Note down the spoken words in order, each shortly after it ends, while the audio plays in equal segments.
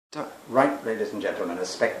Right, ladies and gentlemen, a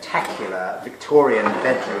spectacular Victorian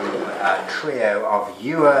bedroom trio of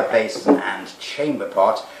Ewer, Basin and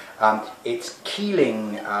Chamberpot. It's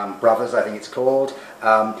Keeling Brothers, I think it's called,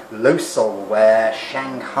 low-sol wear,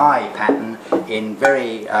 Shanghai pattern in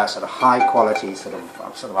very sort of high quality, sort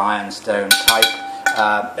of ironstone type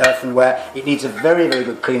earthenware. It needs a very, very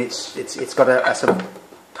good clean. It's got a sort of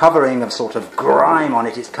covering of sort of grime on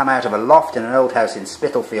it. It's come out of a loft in an old house in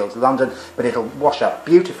Spitalfields, London, but it'll wash up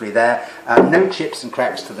beautifully there. No chips and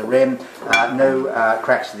cracks to the rim, no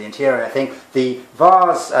cracks to the interior, I think. The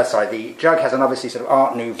the jug has an obviously sort of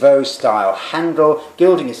Art Nouveau style handle.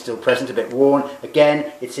 Gilding is still present, a bit worn.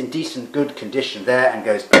 Again, it's in decent, good condition there and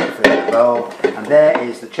goes beautifully in the bowl. And there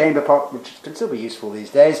is the chamberpot, which can still be useful these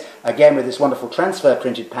days, again with this wonderful transfer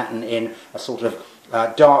printed pattern in a sort of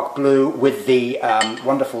dark blue with the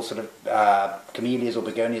wonderful sort of camellias or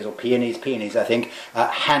begonias or peonies I think,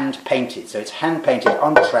 hand painted. So it's hand painted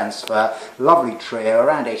on transfer, lovely trio,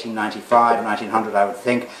 around 1895, 1900 I would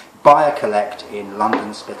think, buy a collect in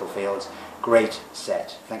London, Spitalfields. Great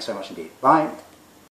set. Thanks so much indeed. Bye.